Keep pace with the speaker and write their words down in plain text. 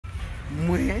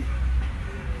mwe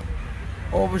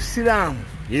obusiraamu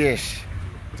yes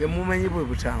temumanyi bwe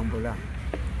butambula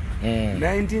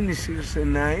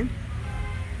 1969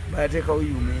 bateekawo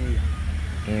umeya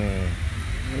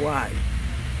why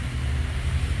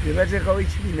nebateekawo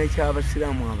ekibiina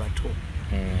ky'abasiraamu abato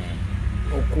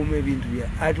okukuuma ebintu bya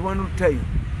at one time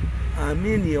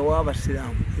Amin yawa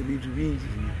abasiraamu ebintu bingi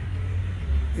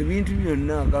ebintu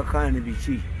byonna agakaani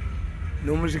biki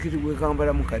n'omuzikiti gwe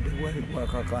Kampala mukadde gwali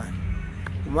gwakakaani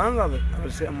kubanga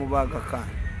abasiraamu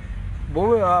bagakaani bo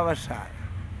bwe baba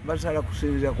basala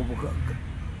kusinziira ku bugagga.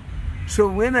 So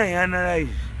when I analyze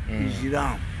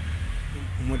Islam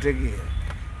mutegeera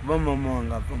kuba mama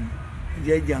wange avamu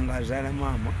jjajja nga azaala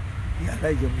maama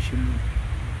yalaja bushimu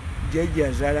jjajja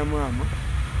azaala maama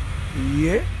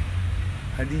ye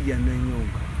Hadija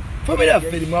Nanyonga famira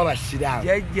ferimu abasiraamu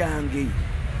jjajjange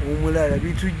omulala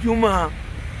bitujuma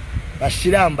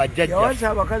basiraamu bajjajja yawasa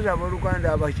abakazi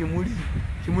abaluganda abakimuli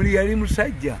kimuli yali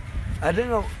musajja ate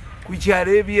nga ku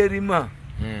kyalo ebyerima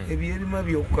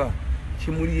byokka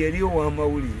kimuli yali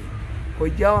ow'amawulire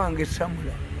kojja wange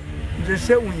Samula nze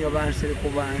Sewunya bansereko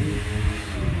baani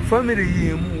family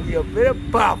yemu we are very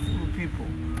powerful people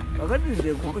kakati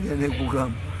nze kuja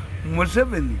nekugamba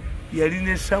Museveni yali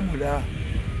ne Samula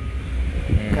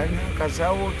kana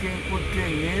kasawo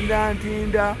kenkutte ngenda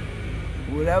ntinda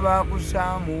ulaba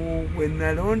kusaamu gwe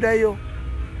nalondayo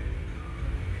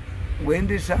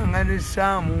gwendisanga ne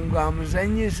Saamu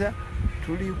ng'amuzanyisa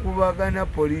tuli kubagana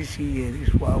polisi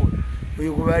yeriswawe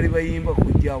oyo kubaali bayimba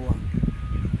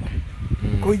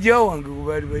kujja wange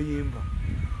kubaali bayimba.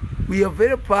 We are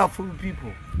very powerful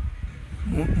people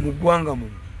mu ggwanga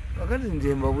muno kakati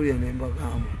nze mbabulya ne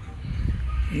mbagamba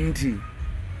nti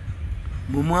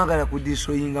mumwagala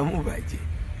kudisoyinga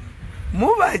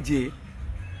mubaje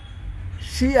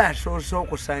si asoose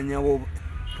okusanyawo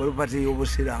polopati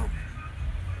y'obusiraamu.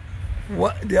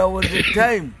 There was a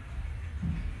time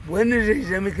when the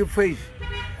Islamic faith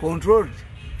controlled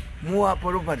more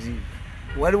property.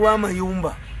 Waliwo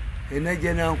amayumba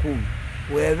enajja nankumi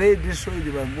where they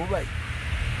destroyed by mobile.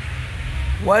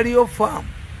 Waliyo farm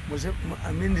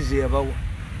amenizi yabawa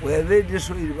where they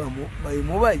destroyed by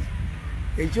mobile.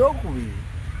 Ekyokubiri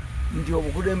nti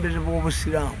obukulembeze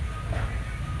bw'obusiraamu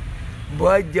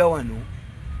bwajja wano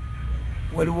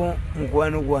waliwo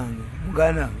mukwano gwange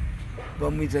muganda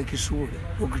bamwita Kisuule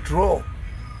okitro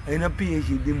alina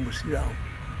PhD mu busiraamu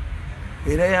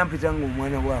era yampita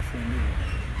ng'omwana bwafumbirwa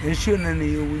ensi yonna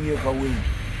neyewunya kawenyi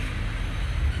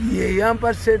ye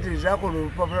yampa sente zakola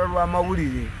olupapula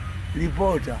lw'amawulire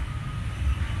lipoota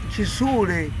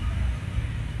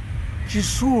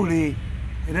Kisuule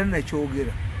era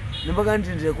nakyogera nembaga nti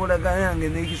nze ekolaga yange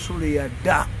n'Ekisuule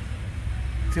yadda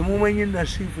temumanyi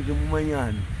Nasifu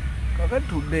temumanyani kakati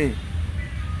tudde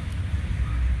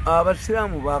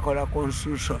abasiraamu bakola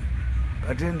constitution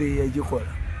kati nde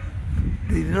yagikola.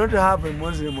 They did not have a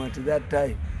Muslim at that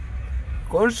time.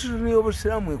 Constitution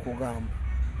y'obusiraamu ekugamba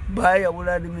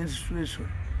bayawula administration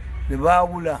ne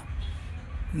baawula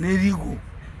ne ligo.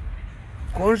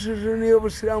 Constitution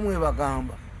y'obusiraamu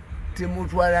ebagamba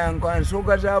temutwalanga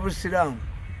nsonga za busiraamu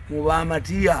mu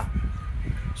bamatiya.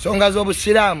 Nsonga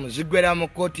z'obusiraamu ziggwera mu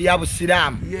kooti ya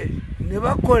busiraamu. Ne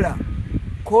bakola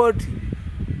kooti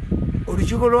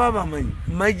olukiiko lw'abamanyi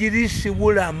majirisi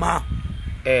bulama.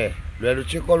 Lwe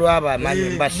lukiiko lw'abamanyi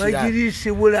mbasiraamu.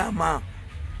 Majirisi bulama.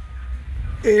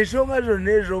 Ensonga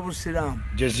zonna ez'obusiraamu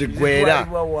gye ziggwera.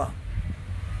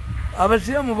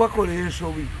 Abasiraamu bakola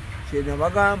ensobi kyena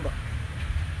bagamba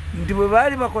nti bwe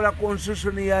baali bakola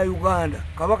constitution ya Uganda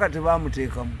kabaka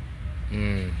tebamuteekamu.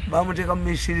 Bamuteeka mu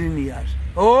misirinias.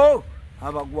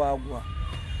 Abagwagwa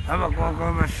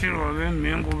abasiru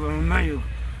ab'emmengo bamayo.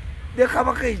 The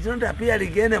kabaka is not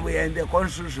appearing anywhere in the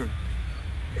constitution.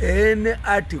 Any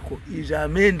article is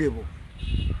amendable.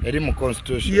 Eri mu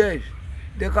constitution. Yes.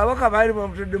 The kabaka baali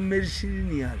bamutadde mu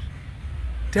misirinias.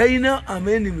 Taina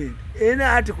amendment. Any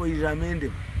article is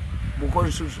amendable mu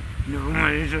constitution.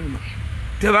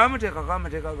 Tebamuteekako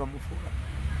amateeka gamufuga.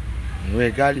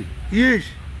 Wegali. Yes.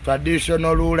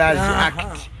 Traditional Rulers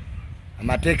Act.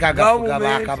 Amateeka agafuga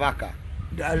bakabaka.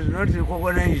 Does not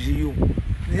recognize you.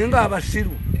 Ninga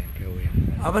abasiru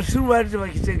baali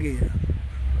tebakitegeera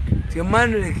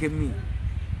temanireke mi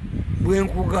bwe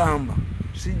nkugamba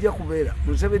sijja kubeera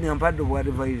Museveni ampadde obwa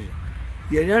advisor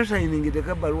yali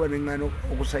ansayiningiteko ebbaluwa neŋŋana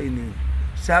okusayininga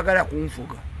saagala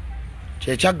kunfuga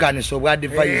kyekyagganisa obwa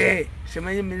advisor.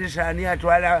 Simanyi minisita ani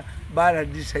atwala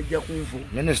Baladisi ajja kunfuga.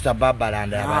 Minister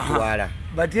Babaland abatwala.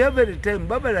 But every time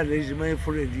Babaland is my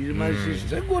friend, is my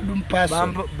sister. A good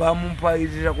person.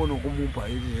 Bamumpayirizako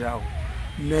n'okumumpayirizako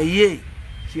naye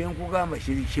kyenkugamba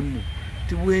kiri kimu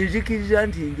tibwenzikiriza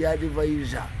nti ndi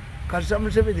advisor kasita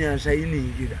Museveni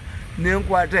ansayiningira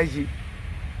nenkwata ki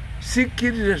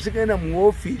sikkiriza sigenda mu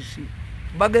ofiisi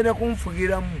bagenda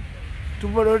kunfugiramu to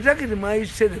protect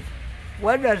myself.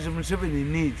 What does Museveni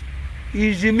need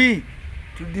is me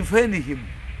to defend him,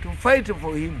 to fight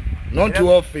for him, not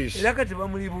to office. Era kati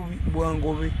bamuli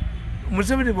Bwangobe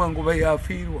Museveni Bwangobe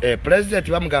yafiirwa president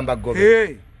bamugamba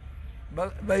gobe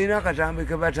balina akatambi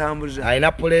ke batambuza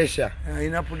ayina pressure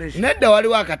nedda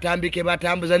waliwo akatambi ke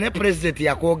batambuza ne president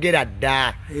yakwogera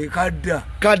dda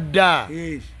kadda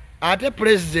ate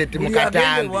president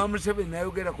mukatambi wa Museveni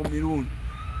nayogera ku mirundi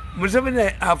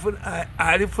Museveni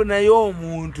alifunayo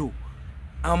omuntu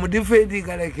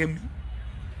amudifendinga like me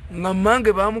nga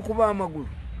mange bamukuba amagulu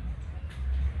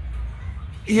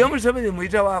iyo Museveni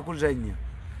muyita wakuzanya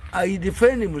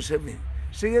ayidefendi Museveni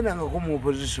sigenda nga mu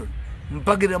opposition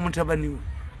mpagira mutabani we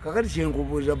kakati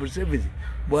kyenkubuuza Museveni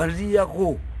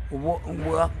bwanziyako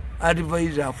obwa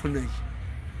advisor afunaki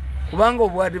kubanga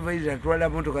obwa advisor atwala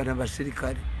motoka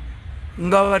n'abasirikale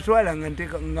nga batwala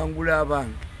nga ngula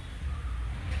abange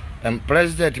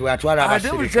president watwala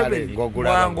abasirikale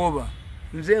ngogula Bwangoba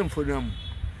nze nfunamu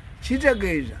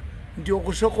kitegeeza nti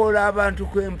okusokola abantu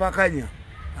kwempakanya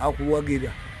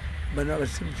akuwagira bana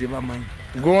abasirikale bamanyi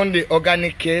gundi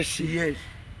organic case yes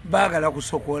bagala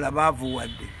kusokola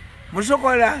bavuwadde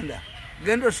musokolanda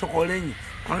gendo sokolenyi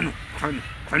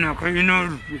kono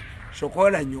kayino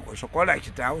sokola nyoko sokola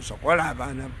kitaawo sokola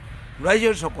abaana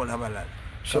lwayo sokola balala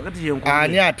sakati yenko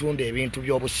ani atunda ebintu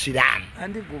by'obusiraamu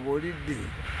andi kubolidde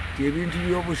ebintu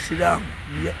by'obusiraamu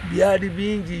byali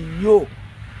bingi nnyo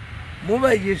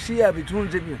muba yesi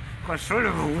abitunze byo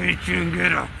kasolo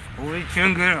wechengera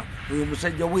uyo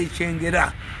musajja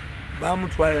wechengera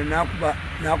bamutwala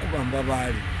nakuba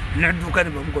mbabali naduka ne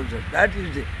bamukoza. That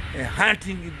is a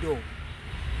hunting dog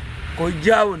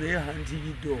kojawo ne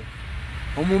hunting dog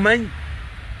omumanyi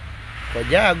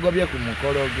koja agobye ku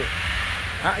mukologo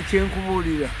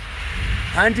kyenkubulira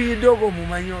hunting dog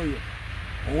omumanyi oyo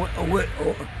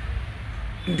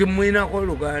ndi mwina ko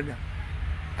Uganda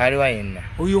aliwa yenna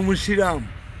oyo musiraamu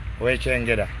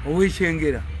owechengera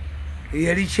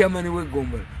yali chairman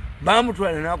w'eggombolola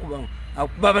bamutwala nakuba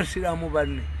abasiraamu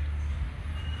banne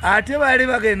ate bali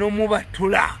bagenda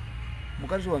omubatula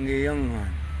mukazi wange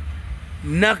eyaŋŋaana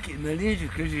naki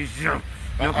nalinjikiriza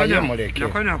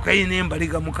nakona kayina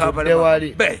embaliga mukabala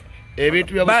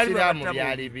ebintu by'obusiraamu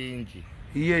byali bingi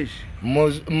yes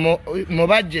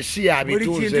mubajje si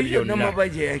yabituuze byonna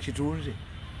namubajje yakituuze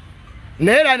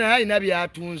neera naye alina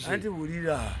byatunze anti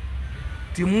wulira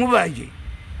timubajje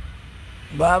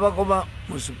babagoba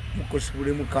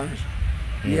mukusibule mukansa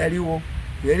yaliwo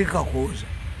yali kakooza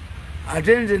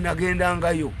ate nze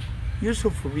nagendangayo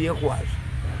Yusufu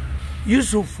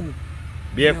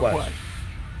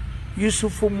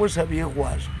Musa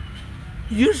byekwaso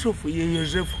Yusufu ye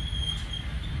Yosefu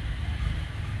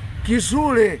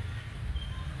Kisule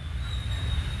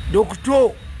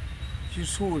Dokto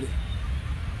Kisule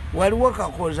waliwo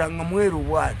kakooza nga mweru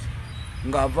bwati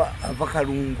nga ava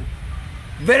Kalungu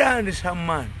very handsome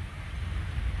man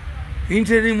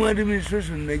interim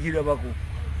administration nagirabako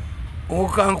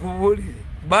okankubulire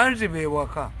banzi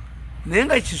bewaka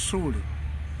nenga Kisule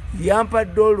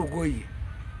yampadde olugoye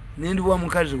nendiwa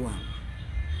mukazi wange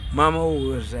mama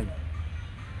wowazana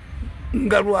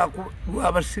nga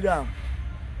lwabasiraamu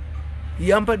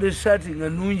yampadde saati nga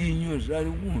nungi nnyo zali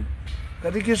gundi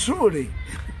kati Kisule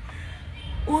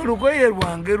olugoye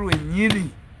lwange lwennyini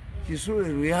Kisule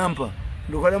luyampa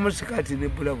ndukolamu sikati ne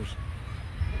blouse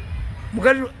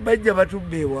mukazi bajja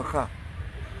batubba ewaka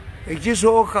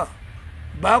ekisooka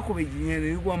bakuba ejinyene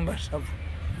ligwa mubasafu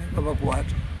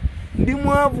nebabakwata ndi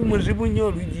mwavu muzibu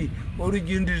nnyo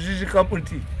olugi ndizizika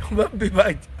muti babbi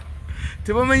bajja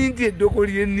tebamanyi nti eddoko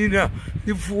lyennina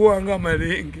lifuuwa nga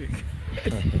amalenge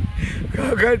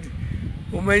kakati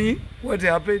omanyi what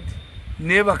happened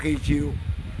nebaka ekiro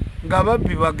nga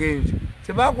babbi bagenze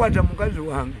tebakwata mukazi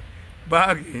wange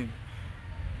bagenda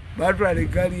batwala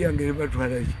egaali yange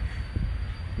nebatwalaki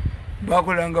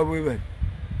bakolanga bwe bati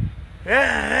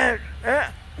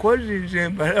kozi nze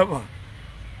mbalaba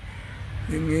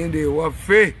neŋŋenda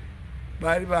ewaffe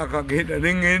baali bakagenda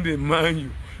neŋŋenda emanju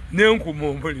nenkuma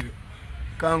omuliro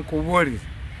kankubolire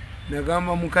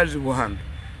nagamba mukazi wange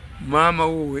maama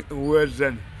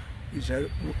wewazana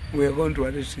we're going to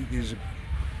arrest this.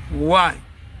 Why?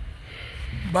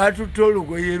 Batutta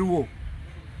olugoye lwo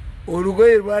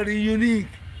olugoye lwali unique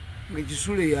nga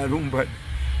Kisule yalumbadde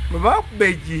bwe bakuba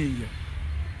ejjinja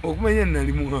okumanya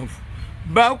nali mwavu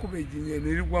bakuba ejjinja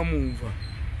neligwa mu nva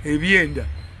ebyenda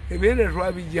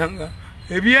twabijjanga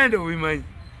ebyenda obimanyi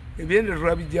ebyenda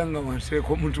twabijjanga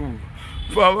wanseeko mutuuba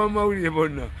baba mawulire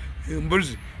bonna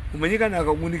embuzi umanyika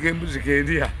nakagunika embuzi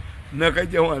kendya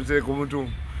nakajja wanse ku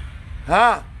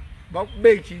mutumba bakuba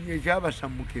ekinyi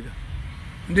ekyabasamukira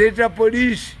ndeeta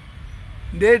poliisi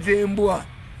ndeeta embwa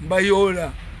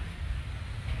mbayoola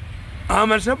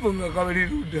amasapu nga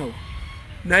kabaliruddawo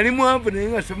nali mwanvu naye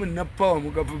nga semunnapawa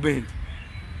mu gavumenti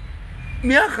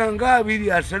myaka nga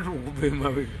 2-3 okuva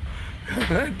emabega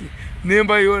kati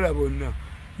nembayoola bonna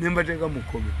nembateeka mu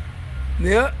kkomera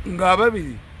naye nga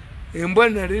ababiri embwa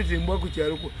naleeta embwa ku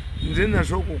kyalo nze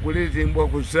nasooka okuleeta embwa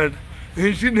ku ssana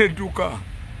ensi nedduka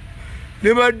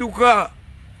ne badduka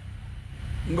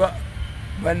nga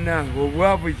bannange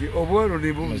obwavu ki obwolo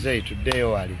ne muzeeyi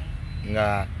tuddeyo wali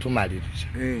nga tumaliriza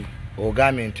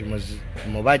ogambye nti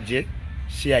mubajje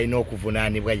si alina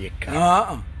okuvunaanibwa yekka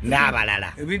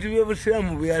n'abalala ebintu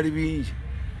by'obusiraamu byali bingi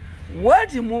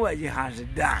wati mubajje has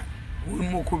done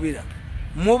mukubira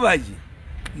mubajje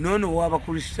noono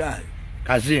w'abakristaayo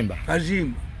kazimba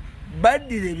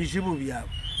baddira ebizibu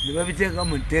byabwe ne babiteeka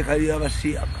mu tteeka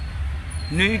ly'abasiyaka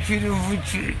n'ekirivu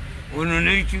ki ono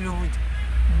n'ekirivu ki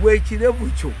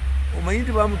bwekirevu kyo omanyi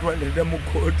nti bamutwala dda mu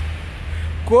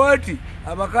kooti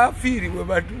abakafiiri bwe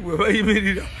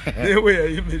bayimirira naye bwe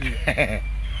yayimirira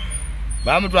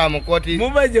bamutwala mu kooti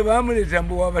mubajje bamuleeta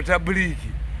mbu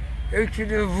wabatabuliiki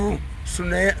ekirivu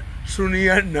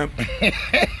suniyanna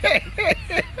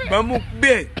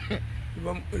bamukube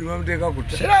bamuteeka ku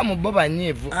siraamu bo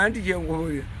banyiivu anti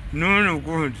kyenkubulira nono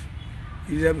kunti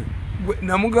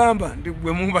namugamba nti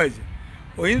gwe mubajje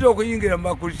oyinza okuyingira mu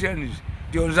bakristianis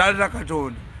nti ozaalira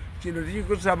katonda kino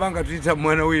tikikusaba nga tuyita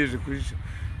mwana wa yesu kristo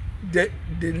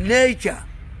the nature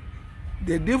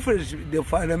the difference the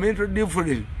fundamental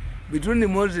difference between the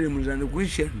Muslims and the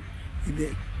Christians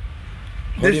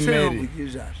the same of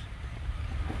Jesus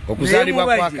okuzaalibwa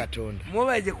kwa katonda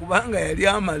mubajje kubanga yali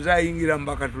amaze ayingira mu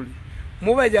bakatuli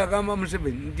mubajje agamba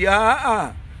Museveni nti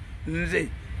nze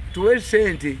tuwe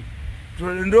sente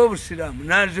tulonde obusiraamu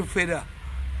nazifera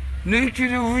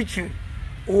n'ekirivu kye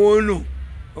ono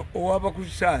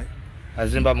owabakusaayi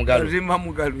kazimba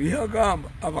mugalu yagamba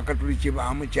abakatuliki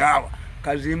bamukyawa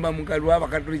kazimba mugalu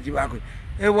abakatuliki bako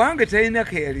ewange talina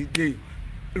keyaliddeyo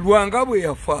lwanga bwe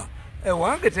yafa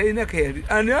ewange talina keyali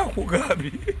ani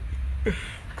akugambye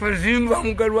kazimba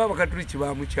mugalu abakatuliki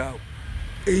bamukyawa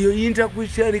eyo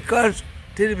interchristtian council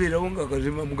teribeerawo nga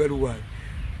kazimba mugalu waayo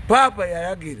paapa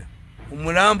yalagira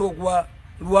omulambo gwa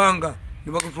lwanga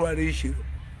ne bakutwala ekiro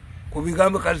ku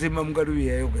bigambo kazimba mugalu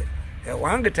byeyayogera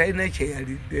ewange talina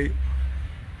kyeyaliddeyo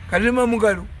kazimba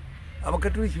mugalu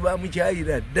abakatuliki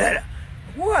bamukyayira ddala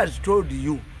who has told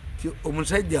you ti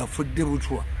omusajja afudde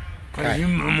butwa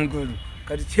kazimba mugalu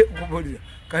kati kyekubulira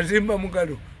kazimba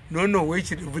mugalu nono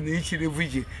wekirevu nekirevu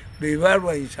kye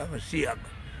bebalwanyisa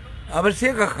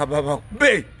abasiyaga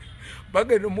kababakube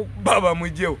bagenda omukuba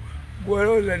bamugyewo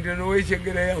gwolowooza nti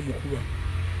nowekyegera yamukuba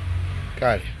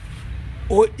kale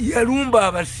yalumba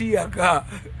abasiyaga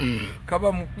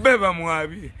kabamukube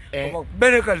bamwabye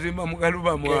bakube ne kazimba mugalu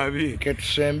bamwabye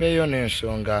ketusembeyo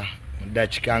n'ensonga mu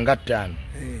ddakiika nga 5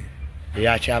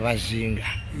 eyakyabazinga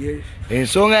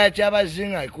ensonga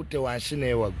yakyabazinga ekutte wansi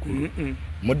newaggulu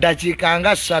mu ddakiika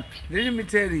nga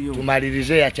 3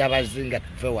 tumalirize yakyabazinga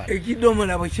tuve wala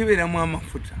ekidomola bwe kibeeramu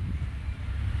amafuta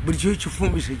buli kyo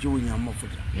kifumbisa ekiwunya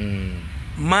amafuta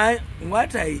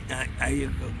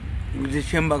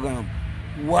zekyembagamba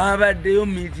wabaddeyo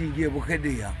meeting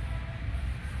ebukedeya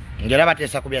ngera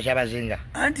bateesa ku byakyabazinga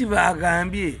anti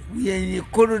bagambye yenye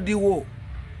kolodiwo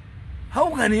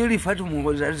how can you refer to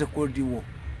Muhozi as a cold war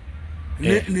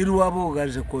ni Luabo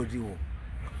as a cold war?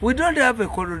 We don't have a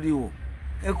cold war.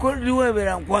 A cold war in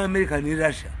America and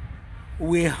Russia.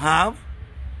 We have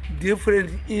different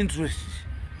interests.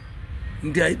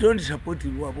 I don't support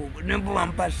Luabo. Number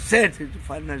 1% to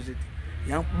finance it.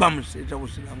 Young bums it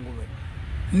was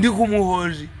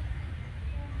Muhozi.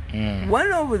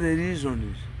 One of the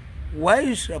reasons why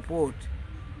you support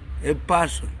a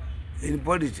person in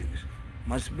politics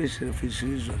must be selfish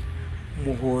reasons.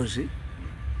 Muhozi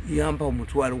yampa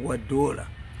omutwalo gwa $1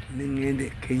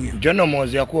 ningende Kenya. Jono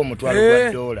Muhozi yakuwa omutwalo gwa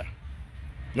 $1.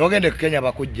 Nogende Kenya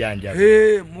bakujjanja.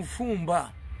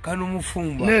 Mufumba kanu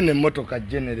mufumba. Nene motoka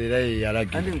generera ye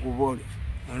yalagi. Andi nkubole.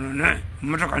 Ono na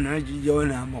motoka najijjawo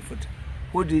n'amafuta.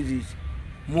 Who did it?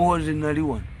 Muhozi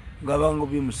naliwana ngabango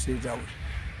bye State House.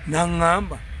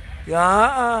 Nangamba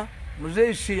ya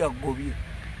muzeyi si yagobye.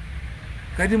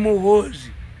 Kati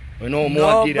Muhozi no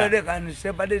muwagira. Nobody can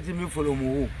separate me from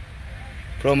who?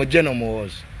 From General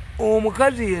Muhozi.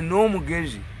 Omukazi ye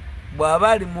n'omugezi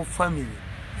bw'aba ali mu family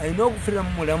alina okufira mu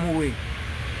mulamu we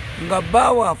nga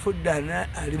bbaawe afudde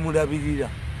ali mulabirira.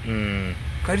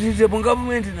 Kati nze mu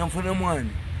gavumenti nanfuna mwani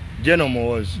General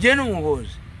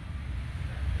Muhoozi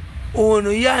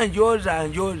ono yanjoza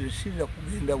siza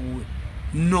kugenda buwe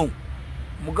no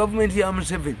mu government ya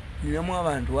Museveni ninamu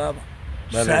abantu aba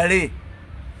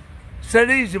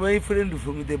Sale is my friend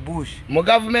from the bush. Mu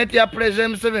government ya President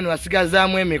Museveni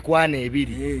wasigazaamu emikwano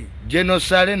ebiri. General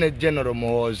Sale ne General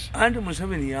Muhoozi. Anti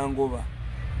Museveni yangoba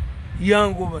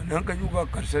nankanyuka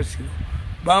kasasiro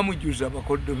bamujuza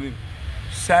bakoddomi.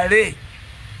 Sale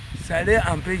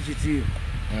ampe ekitiibwa.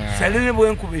 Sale ne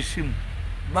bwenkuba essimu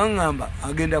bangamba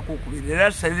agenda kukubira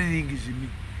era Sale lingizimi.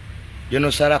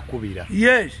 General Sale akubira.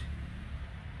 Yes.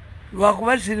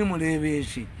 Lwakuba siri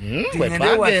mulebeesi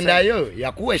twagendayo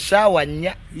yakuwa essaawa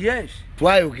 4. Yes.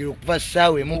 Twayogera okuva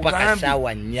ssaawa emu mpaka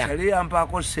ssaawa 4. Sale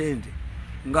yampaako sente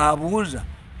ng'abuuza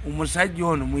omusajja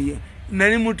ono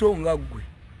nali muto nga ggwe.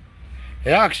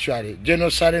 Actually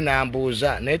General Sale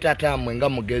nambuuza naye taata mmwe nga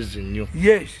mugezi nnyo.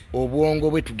 Yes. Obwongo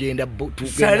bwe tugenda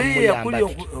Sale yakulya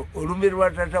olumbe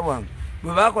lwa taata wange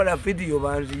bwe baakola vidiyo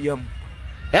banziyamu.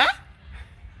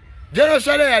 General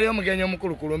Sale yali omugenyi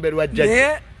omukulu ku lumbe lwa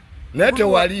jjajja. Nete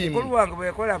walimu. Mukulu wange bwe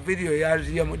yakola vidiyo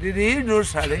yaziyamu. Did he know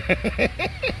Sale?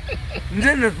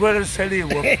 Nze natwala Sale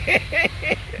wa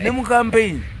ne mu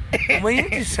campaign omanyi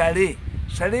nti Sale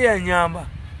yanyamba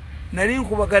nali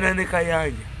nkubagana ne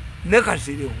Kayanja ne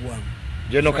Kasire wange.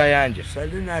 Jeno Kayanja.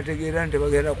 Sale n'ategeera nti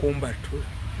bagenda kumbattula.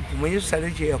 Omanyi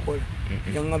Sale kye yakola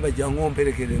yaŋŋamba jangu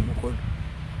omperekere mukono.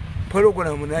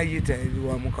 Pulogulaamu n'ayita eri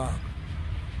wa mukaaga.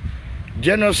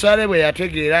 General Sale bwe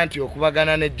yategeera nti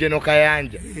okubagana ne General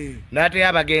Kayanja n'ate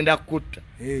abagenda kutta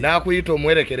n'akuyita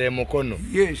omwerekere mukono.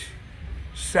 Yes.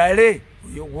 Sale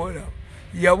yogola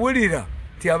yabulira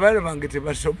ti abaana bange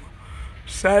tebasoma.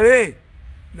 Sale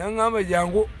n'aŋŋamba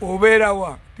jangu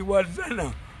obeerawa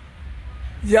tiwazana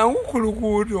jangu ku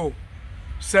luguudo.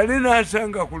 Sale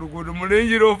n'asanga ku luguudo mu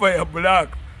Range Rover ya black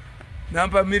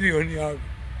nampa miliyoni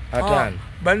 $5.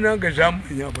 Bannange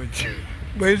zamwenyamaki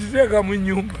bwe nziteeka mu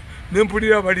nnyumba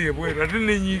nempulira bali ebwera ate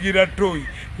nenyigira toyi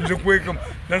nze kweka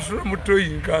nasula mu toyi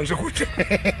nkanze kuta.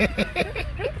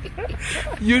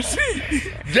 You see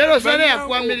General Sale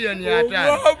yakuwa miliyoni $5.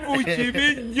 Obwavu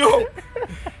kibi nnyo.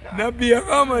 Nabbi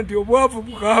yagamba nti obwavu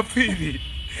bukafiiri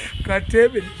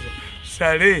kateebereza.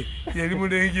 Sale yali mu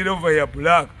Range Rover ya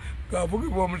black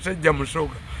ng'avugibwa omusajja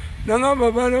musoga nangamba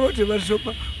abaana bo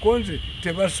tebasoma konze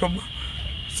tebasoma.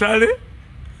 Sale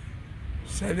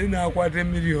n'akwata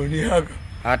miliyoni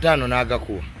 $5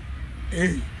 n'agakuwa.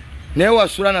 Naye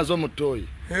wasula nazo mu ttooyi.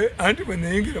 Anti bwe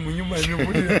nayingira mu nyumba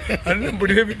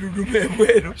nembulira ebidudumu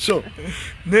ebweru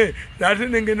ate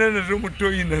nengenda nazo mu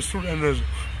ttooyi nasula nazo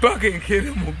paka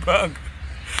enkeera mu bbanga.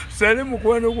 Sale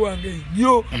mukwano gwange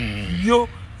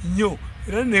nnyo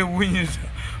era newunyiza.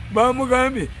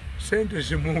 Bamugambye sente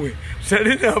zimuwe.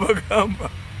 Sale n'abagamba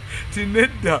ti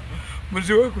nedda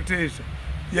muziwe kuteesa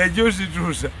yajja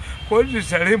ozituusa kozi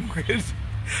Sale mugezi.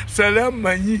 Sale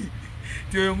amanyi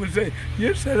ti oyo musajja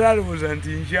ye Sale alowooza nti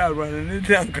nkyalwana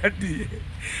nedda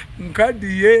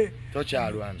nkaddiye.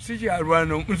 Tokyalwana.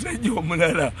 Sikyalwana omusajja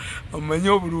omulala amanyi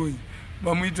obulungi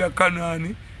bamuyita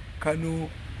Kanaani kano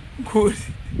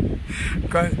nkozi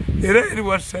era eri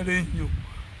wa Sale nnyo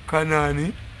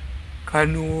Kanaani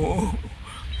kano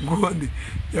ngondi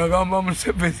yagamba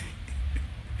Museveni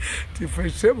ti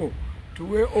ffe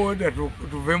tuwe order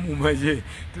tuve mu maye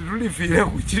tetulifiira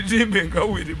ku kizimbe nga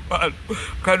Wilibalo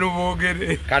kano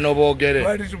boogere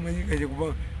bali tumanyi kye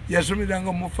kuba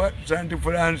yasomeranga mu St.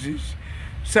 Francis.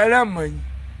 Sale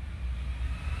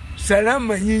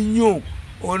amanyi nnyo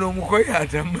ono omukoyi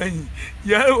atamanyi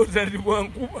yalowooza nti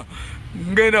bwankuba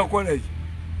ngenda kukola ki.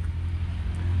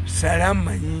 Sale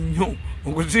amanyi nnyo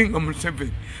okusinga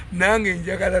Museveni nange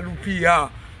njagala lupiya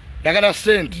yagala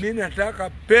sente. Mimi nataka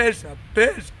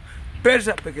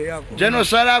pesa peke yako. General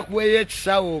Sale akuweyo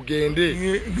ekisaawe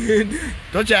ogende.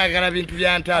 Tokyagala bintu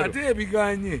bya ntalo. Ate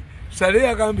ebiganye Sale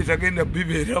yagambye tagenda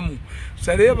bibeeramu.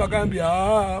 Sale yabagambye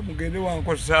mugende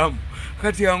wankosaamu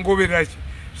kati yangobera ki.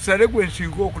 Sale gwe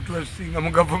nsinga okutwasinga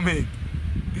mu gavumenti.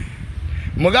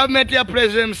 Mu gavumenti ya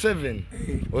President Museveni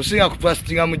osinga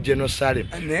kutwasitinga mu General Sale.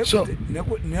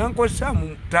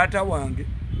 Nankosaamu taata wange.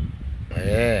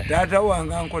 Taata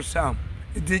wange ankosaamu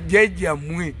jjajja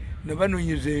mmwe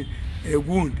nabanoonyeza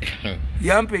egundi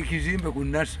yampa ekizimbe ku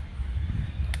NASA.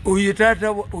 Oyo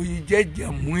taata oyo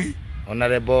jjajja mmwe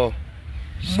Honorable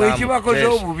mwe kibakoze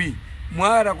obubi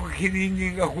mwala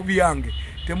kukiringinga ku byange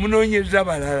temunoonyeza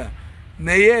balala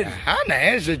naye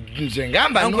nze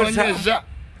ngamba noonyeza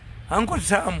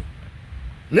ankosaamu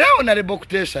naye Honorable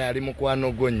Kuteesa yali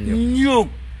mukwano gwo nnyo.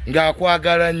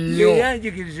 ng'akwagala nnyo.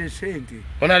 Yanjigiriza sente.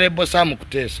 Honorable Sam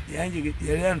Kuteesa.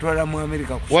 Yali antwala mu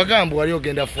America ku. Wagamba wali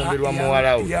ogenda fumbirwa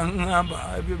muwala we.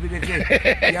 Yaŋŋamba ebyo bireke.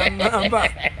 Yaŋŋamba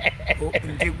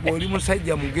nti bw'oli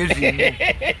musajja mugezi nnyo.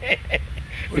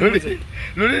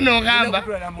 Luli n'ogamba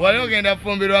wali ogenda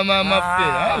fumbirwa maama ffe.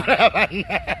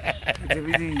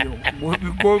 Tebiriyo.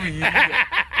 Biko biyinza.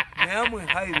 Naye mwe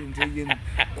hayiri ntegeni.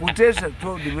 Kuteesa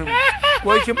told me.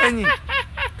 Wakimanyi?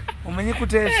 Omanyi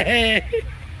Kuteesa?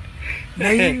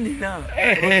 Naye nina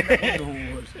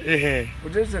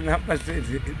Kuteesa nampa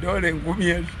sente dola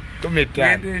 10,000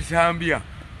 genda esambya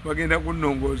bagenda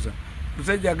kunnongooza.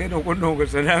 Musajja agenda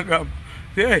okunnongooza n'agamba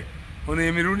ono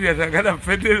emirundi atagala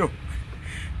federo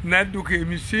n'adduka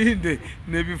emisinde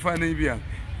n'ebifaananyi byange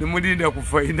ne mulinda ku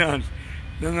finance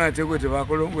nanga ate gwe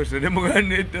tebakolongoosa ne mugana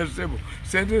nedda ssebo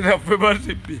sente zaffe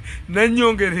basibbye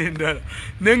nannyongera endala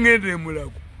ne ngenda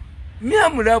emulago. Me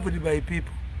am loved by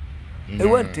people. I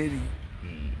want to tell you.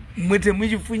 Mwe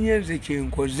temukifunye nze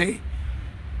kyenkoze.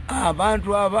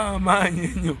 Abantu ab'amaanyi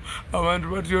ennyo abantu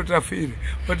batyotafiire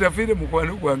batafiire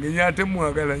mukwano gwange nyate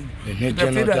mwagala nnyo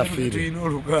tafiire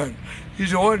oluganda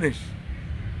is honest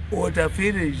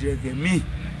otafiire isegemi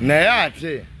naye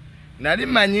ate nali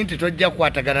manyi nti tojja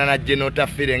kukwatagana na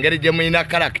Genotafiire engeri gye mulina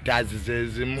characters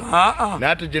zezimu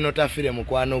naye ate Genotafiire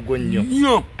mukwano gwo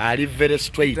nnyo ali very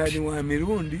straight tani wa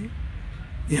mirundi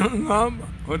yaŋŋamba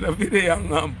Otafiire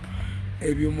yaŋŋamba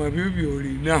ebyuma byo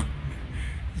byolina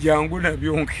jangu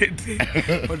nabyo nkete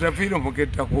Otafiire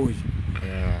omuketta koyi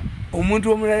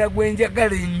omuntu omulala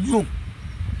gwenjagala ennyo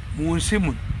mu nsi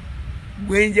muno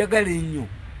gwenjagala ennyo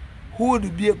who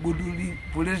would be a good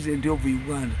president of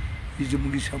Uganda is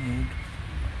Mugisha Muntu.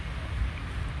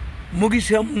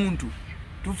 Mugisha Muntu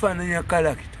tufaananya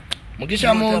character.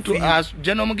 Mugisha Muntu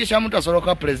General Mugisha Muntu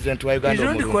asoloka president wa Uganda.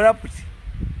 He's not corrupt.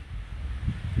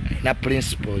 Na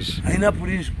principles. Aina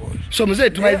principles. So mzee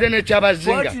tumaize ne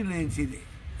chabazinga. Fortunately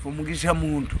for Mugisha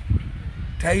Muntu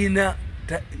taina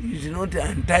is not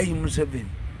anti-Museveni.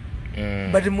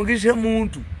 But Mugisha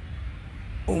Muntu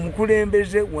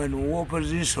omukulembeze wano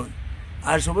opposition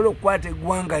asobola okukwata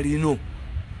eggwanga lino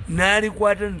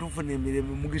n'alikwata ntufuna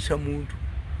emirembe Mugisha Muntu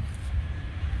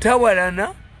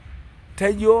tawalana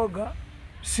tajooga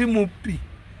si muppi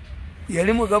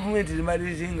yali mu gavumenti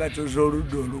limaliriza engato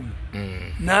z'oludda olumu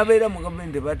n'abeera mu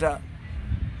gavumenti bata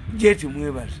jeti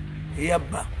mwebazi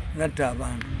eyabba natta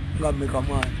abantu nga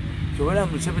mmekamwati kyobola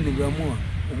Museveni bwamuwa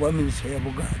obwa minisita ya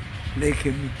Buganda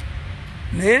lekemi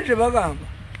naye tebagamba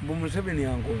mbu Museveni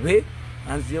angobe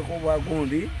anziyeko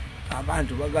bwagundi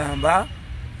abantu bagamba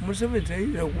Museveni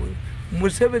tayira ku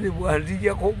Museveni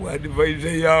bwandijako bwadivaiza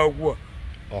yagwa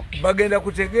bagenda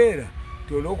kutegeera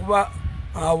tolwokuba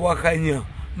awakanya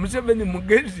Museveni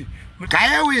mugezi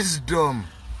kaye wisdom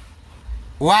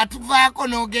watuvaako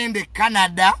n'ogenda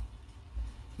Canada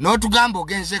n'otugamba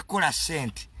ogenze kukola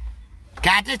sente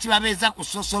kate kibabeeza ku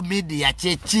social media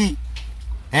kyeki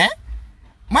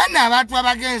mwana abantu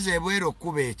abagenze ebweru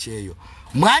okuba ekyeyo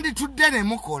mwanditudde ne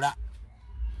mukola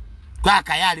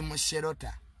twakaye ali mu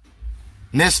Sherota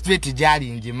ne street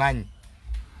gyali ngimanyi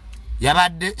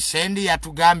yabadde sendi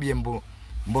yatugambye mbu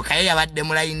kaye yabadde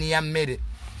mu layini ya mmere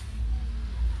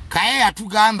kaye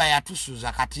yatugamba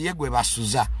yatusuza kati ye gwe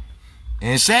basuza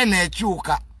ensene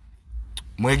ekyuka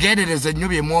mwegendereze nnyo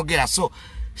bye mwogera so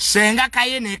senga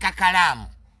kaye n'ekakalaamu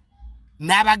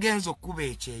n'abagenzi okuba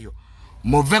ekyeyo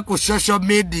muve ku social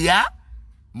media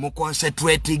mu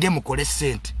concentrating mukole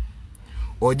sente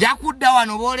ojja kudda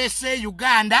wano boolese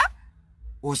Uganda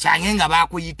osange nga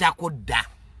bakuyitako dda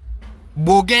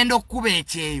bw'ogenda okuba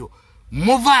ekyeyo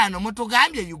muvaano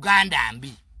mutugambye Uganda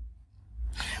mbi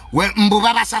mbu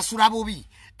babasasula bubi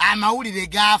amawulire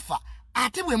gaafa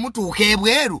ate bwe mutuuka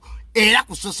ebweru era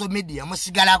ku social media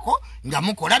musigalako nga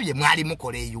mukola bye mwali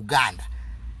mukola e Uganda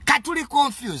katuli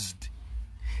confused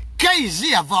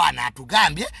Keizi yava wano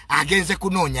atugambye agenze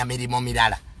kunoonya mirimu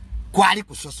mirala kwali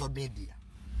ku social media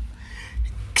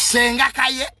senga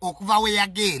kaye okuva we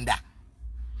yagenda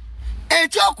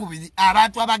ekyokubiri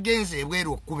abantu abagenze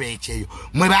ebweru okuba ekyeyo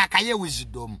mwe bakaye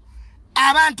wisdom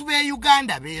abantu be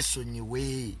Uganda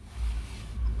beesonyiwe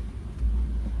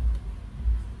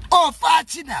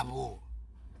ofaaki nabo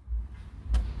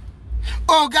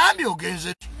ogambye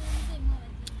ogenze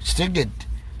kitegedde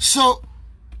so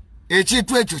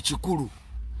ekintu ekyo kikulu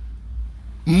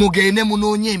mugende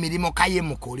munoonye emirimu kaye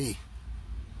mukole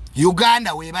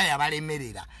Uganda weba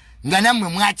yabalemerera nga nammwe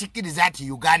mwakikiriza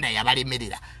ati Uganda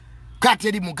yabalemerera kati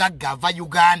eri mugagga ava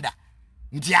Uganda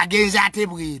nti agenze ate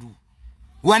bweru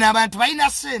wana abantu balina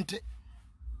sente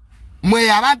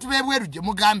mwe abantu bebweru gye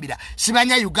mugambira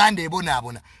sibanya Uganda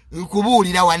ebonaabona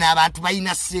nkubuulira wana abantu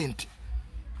balina sente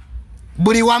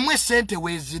buli wamwe sente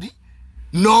weziri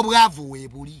n'obwavu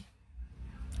webuli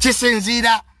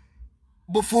kisinziira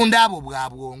bufunda abo bwa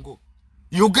bwongo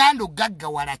Uganda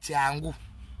gaggawala kyangu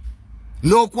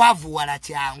n'okwavuwala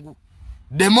kyangu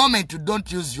the moment you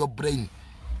don't use your brain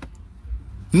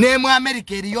ne mu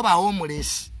America eriyo ba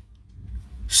homeless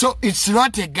so it's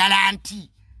not a guarantee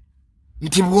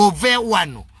nti bwove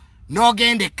wano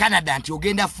n'ogende Canada nti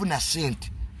ogenda funa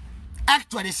sente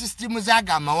actually system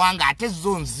zaga amawanga ate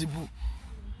zo nzibu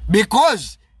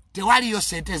because tewaliyo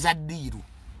sente za diiru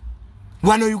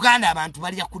wano Uganda abantu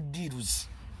balya ku diiruzi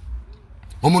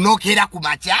omunokera ku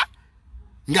macha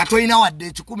nga toyina wadde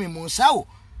 10 mu nsawo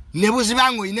ne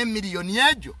buzibango ine miliyoni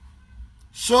ejo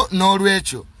so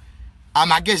n'olwekyo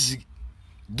amagezi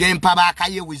gempa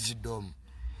bakaye wisdom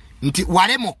nti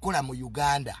wale mokola mu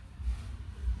Uganda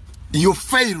you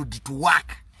failed to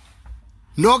work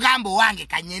no gambo wange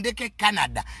kanyendeke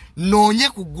Canada nonye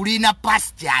kugulina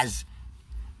pastures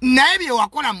na ebyo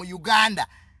wakola mu Uganda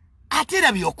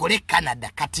atera byokole Canada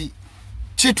kati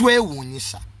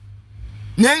kitwewunyisa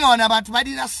nenga wana abantu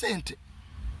balina sente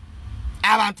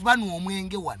abantu banu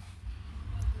omwenge wano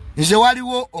nze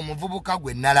waliwo omuvubuka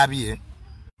gwe nalabye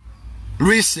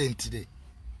recently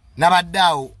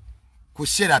nabaddawo ku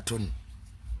Sheraton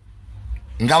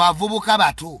nga bavubuka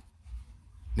bato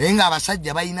nenga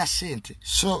abasajja balina sente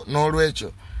so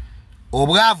n'olwekyo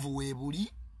obwavu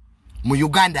webuli mu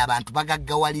Uganda abantu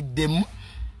bagaggawaliddemu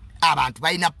abantu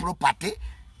balina property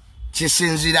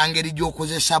kisinzira ngeri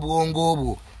gy'okozesa bwongo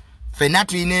obwo fena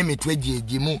tuyina emitwe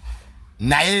gyegimu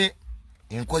naye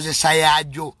enkozesa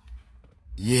yajo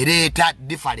yereeta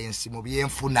difference mu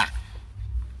byenfuna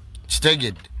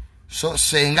kitegedde so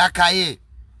senga kaye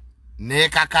ne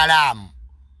kakalamu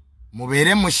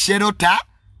mubere mu Sherota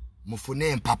mufune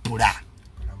empapula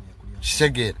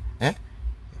kitegedde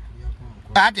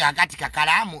ati akati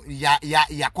kakalamu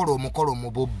yakola omukolo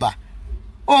mu bubba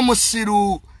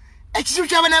omusiru ekizibu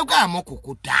ky'abanauganda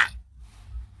okukuta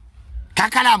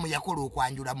kakalamu yakola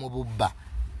okwanjula mu bubba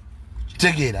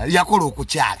tegeera yakola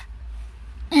okukyala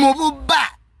mu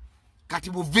bubba kati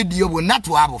bu video bwonna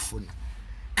twabufuna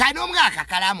kati omugaka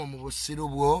kakalamu mu busiru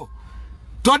bwo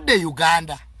todde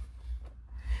Uganda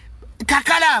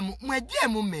kakalamu mwejje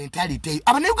mu mentality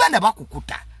abanauganda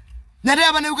bakukuta nade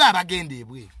abanauganda bagenda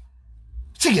ebweru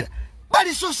kigira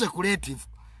bali so secretive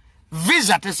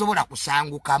visa tesobola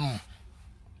kusangukamu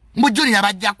mujuni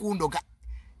abajja kundoga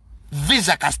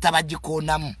visa kasita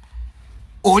bagikonamu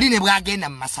oli ne bwagenda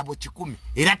mu masabo 10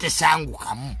 era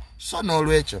tesangukamu so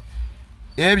n'olwekyo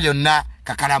ebyo na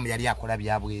kakalamu yali akola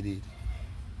byabwerere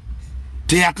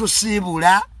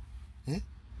teyatusiibula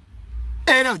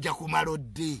era ojja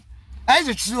kumalodde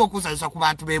aizo kisiwo okuzanyisa ku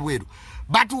bantu b'ebweru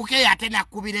batuuke ate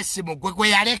nakubira essimu gwe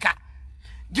yaleka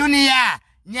Junior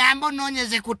nyambo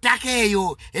nonyeze kutaka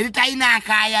eyo eritalina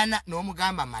akayana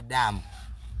n'omugamba madamu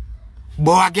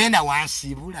bwagenda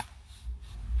wansibula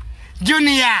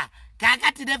Junior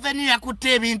kakati revenue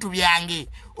yakutte ebintu byange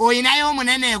oyinayo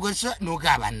omunene ego so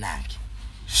nugaba nange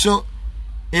so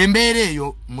embeere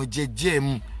eyo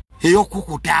mujejjemu eyo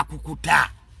kukuta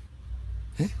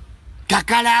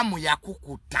kakalamu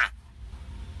yakukuta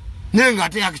nenga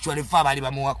ate actually fa bali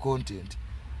bamuwa content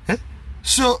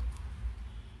so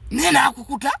nena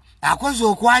akukuta akoze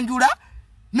okwanjula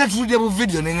netulide bu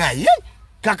video nenga ye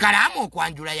kakalamu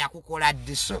okwanjula yakukola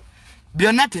diso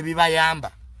byonna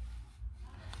tebibayamba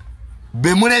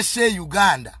bemulese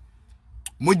Uganda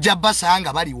mujja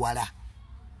basanga bali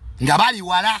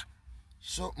wala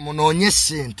so munonye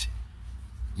sente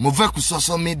muve ku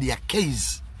social media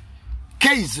case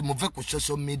muve ku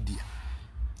social media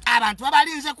abantu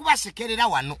abalinze kubasekerera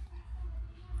wano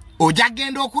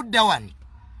ojagenda okudda wano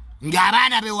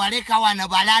ng'abaana bewaleka wano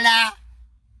balala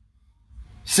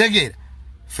segera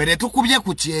fere tukubye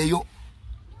ku kyeyo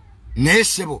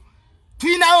nesebo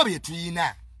tuyinawo bye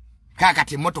tuyina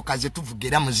kakati motoka ze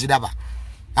tuvugira muziraba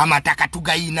amataka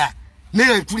tugayina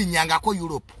neyo tulinyangako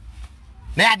Europe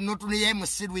naye adinotuniye mu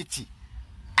sirwiti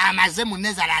amaze mu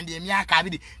Netherland emyaka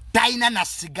 2 taina na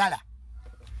sigala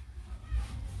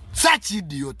such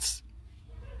idiots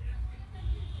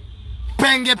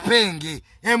penge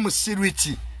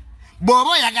emusirwiti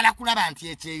bobo yagala kulaba nti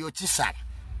ekyeyo kisala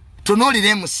tonolire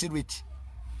emusirwiti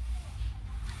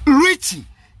Richi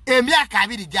emyaka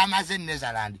 2 gyamaze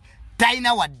Netherland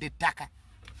taina wadde ttaka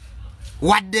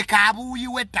wadde kabuyi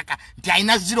wettaka nti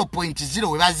aina 0.0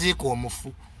 webaziika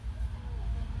omufu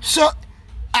so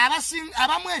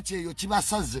abamu ekyeyo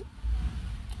kibasaze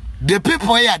the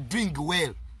people here are doing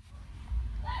well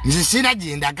nze sina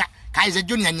gyendaga kaize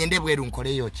Junior nyende bweru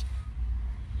nkoleyo ki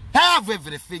have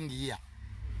everything here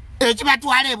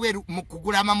ekibatwala ebweru mu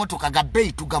kugula amamotoka ga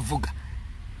bei tugavuga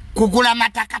kugula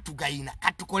mataka tugayina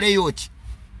katukoleyo ki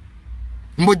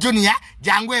mbu junior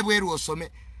jangu ebweru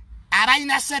osome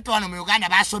abayina seto wano mu Uganda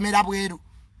basomera bweru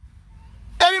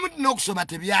ebimu n'okusoma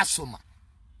tebyasoma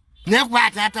naye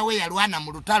kuba taata we yalwana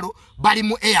mu Lutalo bali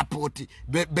mu airport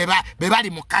be bali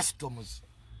mu customs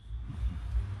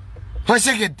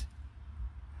Hoseged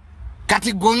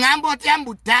kati gongambo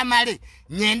otyambu Tamale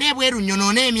nyende bweru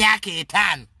nyonone emyaka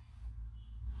 5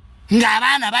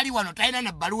 ng'abaana bali wano talina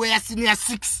na baluwa ya senior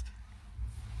 6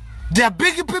 they are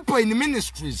big people in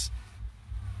ministries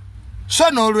so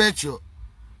n'olwekyo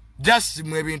just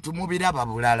mu ebintu mubiraba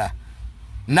bulala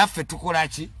naffe tukola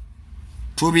ki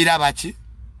tubiraba ki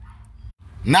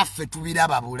naffe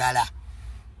tubiraba bulala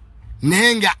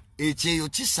nenga ekyeyo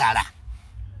kisala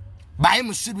bayi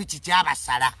musibi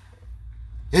kikyabasala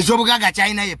ezobugaga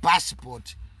China ye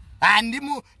passport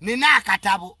andimu nina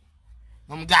akatabo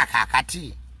omugaka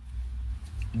akati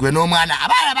gwe n'omwana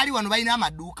abaana bali wano balina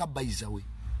amaduuka bayizawe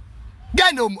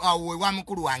genda awe wa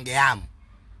mukulu wange yamu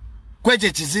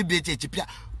kweche kizibi ekyo ekipya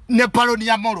ne paloni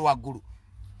ya molo waggulu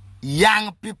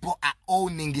young people are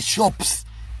owning shops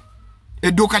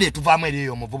eduuka lyetuvaamu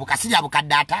eriyo omuvubuka sirya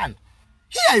bukadde 5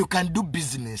 here you can do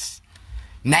business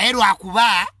naye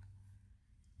lwakuba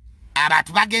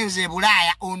abantu bagenze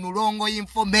Bulaaya onulongo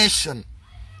information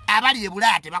abali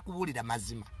Bulaaya tebakubulira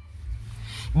mazima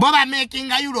boba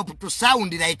making Europe to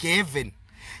sound like heaven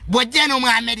bwejeno mu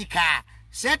America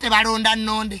sete balonda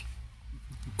nonde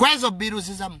kwezo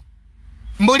biruzi zamu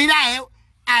mbulirayo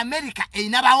America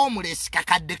einaba homeless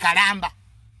kakadde kalamba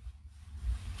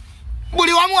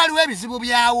buli wamu waliwo ebizibu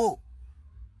byawo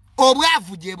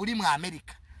obwavu gye buli mu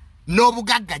America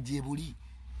n'obugagga gye buli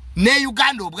ne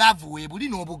Uganda obwavu we buli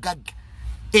n'obugagga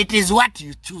it is what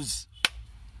you choose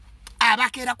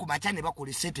abakera ku machane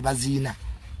bakole sete bazina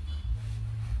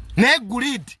ne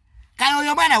greed kayo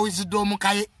yo mwana wisdom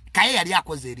kaye yali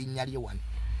akoze erinnya lye wano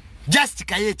just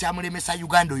kaye kyamulemesa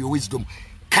Uganda yo wisdom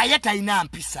kaye talina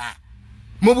mpisa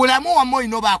mu bulamu wamwe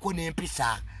ino baako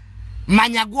n'empisa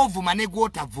manya gwovuma ne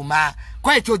gwotavuma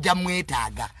kwa ekyo jja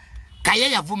mwetaaga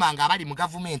kaye yavuma nga abali mu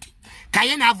government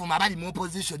kaye n'avuma abali mu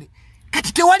opposition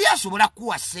kati tewali asobola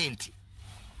kuwa sente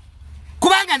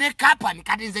kubanga ne company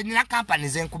kati nze nina company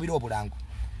zenkubira obulango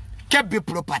Kebbi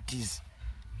Properties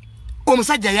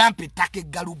omusajja yampa ettaka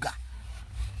eggaluga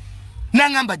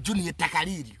nangamba junior ettaka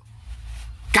liryo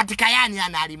kati kayani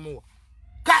analimuwa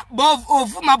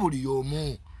ovuma buli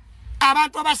omu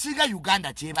abantu abasinga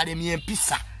Uganda kyebalemye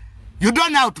empisa you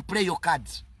don't know how to play your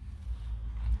cards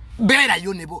beera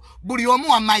yo nebo buli omu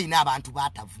wamayina abantu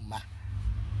batavuma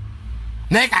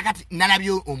naye kakati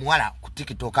nalabyo omuwala ku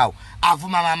TikTok awo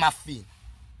avuma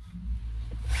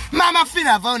mama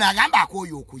fina avaawo n'agamba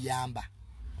akooyo okuyamba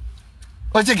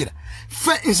okigira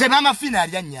nze mama fina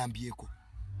ali annyambyeko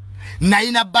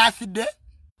nayina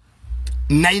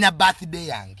birthday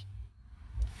yange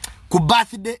ku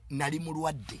birthday nali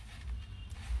mulwadde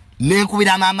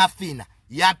nenkubira mama fina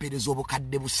yampereza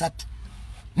obukadde 3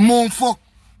 munfo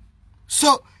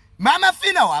so mama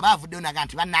fina wabavudde naga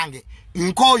nti bannange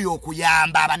nkooyo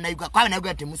okuyamba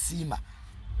abannayuganda temusiima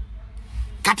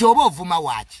kati oba ovuma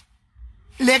waaki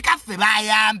leka ffe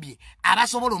bayambye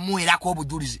abasobola omuwerako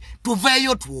obujulizi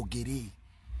tuveeyo twogere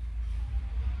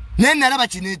naye nalaba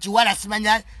kino ekiwala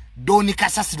simanya Doni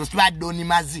Kasasiro siba Doni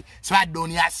Mazi siba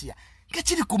Doni Asia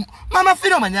kekiri ku mama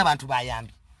fina omanya abantu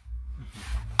bayambye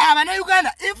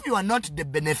Uganda, if you are not the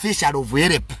beneficiary of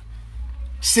help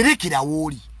sirikira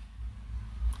woli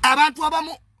abantu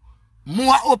abamu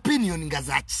muwa opinion nga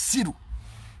za kisiru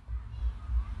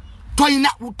toina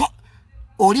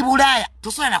oli Bulaaya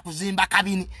tosobola kuzimba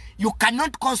kabini you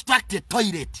cannot construct a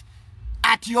toilet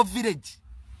at your village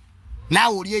na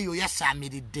oli eyo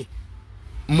yasamiridde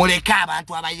muleka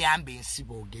abantu abayambe ensi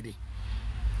boogere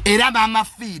era mama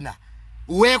fina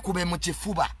weekube mu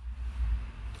kifuba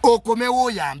okomewo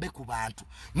oyambe ku bantu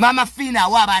mama fina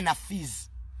awa abaana fees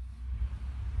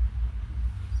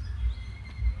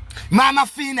mama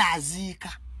fina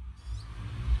aziika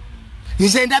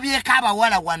nze ndabyeko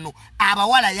abawala wano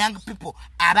abawala young people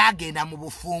abagenda mu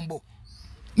bufumbo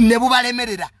ne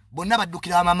bubalemerera bonna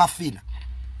baddukira wa mama fina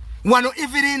wano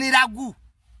Evelyn Ragu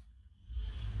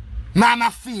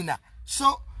mama fina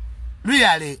so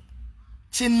really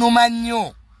kinuma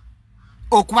nnyo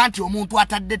okuba nti omuntu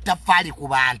atadde ettaffaali ku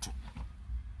bantu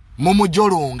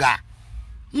mumujolonga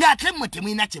ng'ate mmwe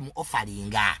temulina kyemu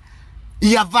ofalinga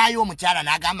yavaayo omukyala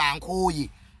n'agamba nkooye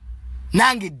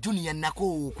nange junior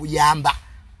nako okuyamba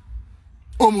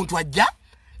omuntu ajja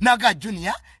naga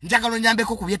junior njagala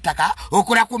onyambeko ku byettaka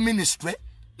okola ku ministry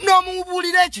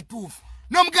n'omubuulira ekituufu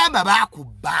n'omugamba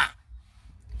baakubba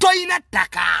toyina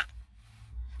ttaka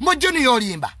mu junior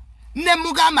olimba ne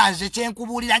mugamba nze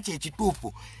kyenkubulira kye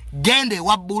kituufu gende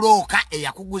wa buloka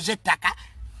eyakuguza ettaka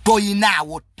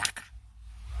toyinaawo ttaka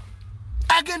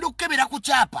agenda okukebera ku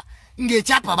kyapa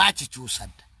ng'ekyapa baakikyusa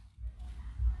dda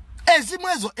ezimu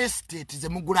ezo estate ze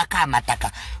mugulako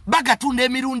amataka bagatunda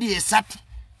emirundi 3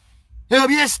 ebyo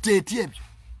byestate ebyo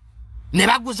ne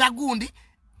baguza gundi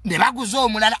ne baguza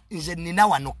omulala nze nina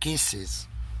wano cases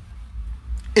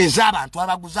ez'abantu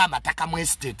abaguza amataka mu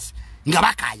estates nga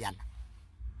bakayana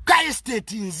ka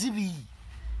estate nzibi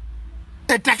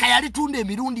ettaka yalitunda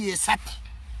emirundi 3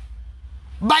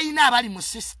 bayina abali mu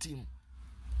system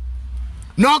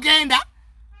n'ogenda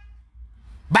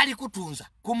bali kutunza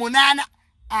ku 8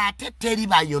 ate teri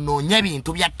bayonoonye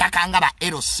ebintu bya ttaka nga ba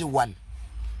LC1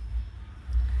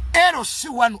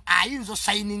 LC1 ayinza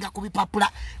osayininga ku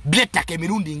bipapula by'ettaka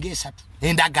emirundi nga 3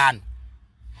 endagaano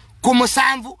ku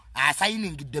 7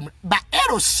 asayiningidde ba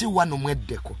LC1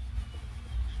 mweddeko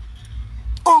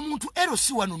omuntu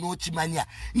LC1 n'okimanya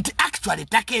nti actually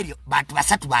ettaka eryo bantu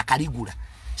 3 bakaligula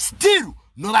still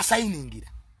no basayiningira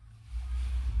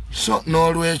so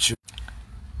n'olwekyo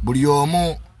buli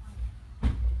omu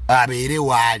abeere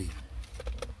waali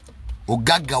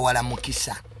ogaggawala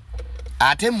mukisa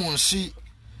ate mu nsi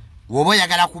woba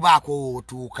oyagala kubaako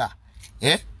wootuuka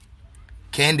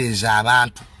kendeeza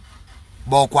abantu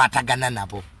b'okwatagana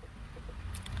nabo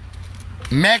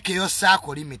make your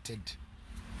circle limited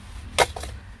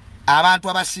abantu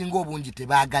abasinga obungi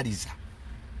tebaagaliza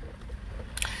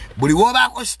buli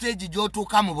woobaako stage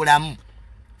gy'otuuka mu bulamu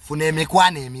funa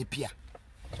emikwano emipya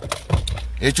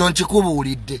ekyo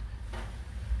nkikubuulidde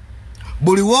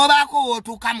buli woobaako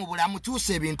wootuuka mu bulamu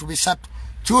kyusa ebintu 3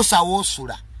 kyusa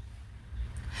woosula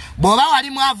bw'oba wali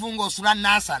mwavu ng'osula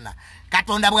naasana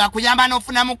katonda bw'akuyamba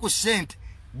n'ofunamu ku ssente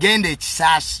genda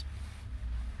ekisaasi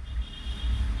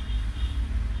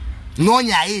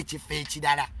noonyayo ekifo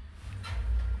ekirala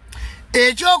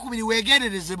ekyokubiri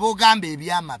weegendereze b'ogamba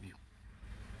ebyama byo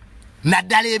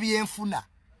naddala ebyenfuna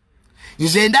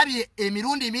nze ndabye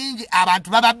emirundi mingi abantu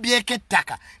bababbyeko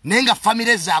ettaka naye nga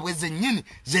famire zaabwe zennyini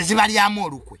ze zibalyamu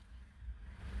olukwe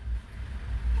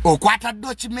okwata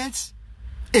documents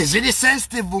eziri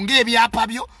sensitive ng'ebyapa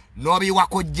byo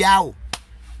n'obiwakojjaawo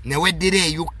ne weddira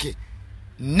eyukke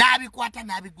n'abikwata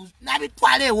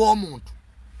n'abitwala ew'omuntu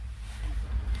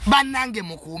bannange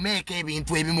mukuumeeko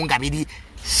ebintu ebimu nga biri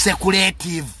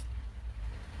secretive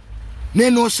ne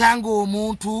n'osanga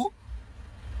omuntu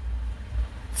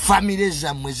famire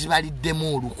zammwe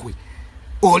zibaliddemu olukwe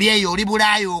oli eyo oli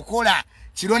Bulaaya okola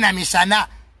kiro na misana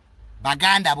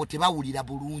baganda abo tebawulira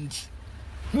bulungi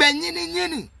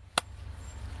bennyini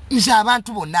nze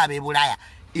abantu bonna ab'e Bulaaya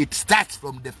it starts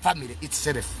from the family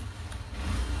itself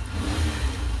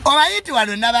obayiti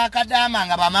wano nabakadaama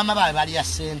nga bamama babe balya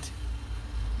ssente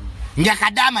nga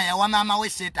kadaama yawa maama we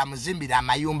sente amuzimbira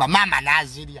amayumba maama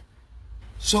n'azirya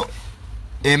so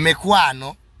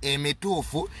emikwano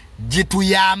emituufu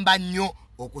gituyamba nnyo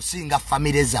okusinga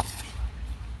famire zaffe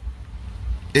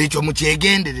ekyo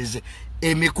mukyegendereze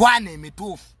emikwano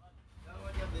emituufu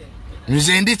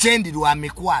nze ndi kyendi lwa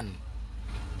mikwano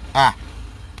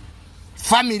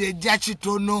famire ejja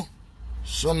kitono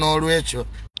so n'olwekyo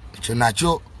ekyo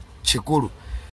nakyo kikulu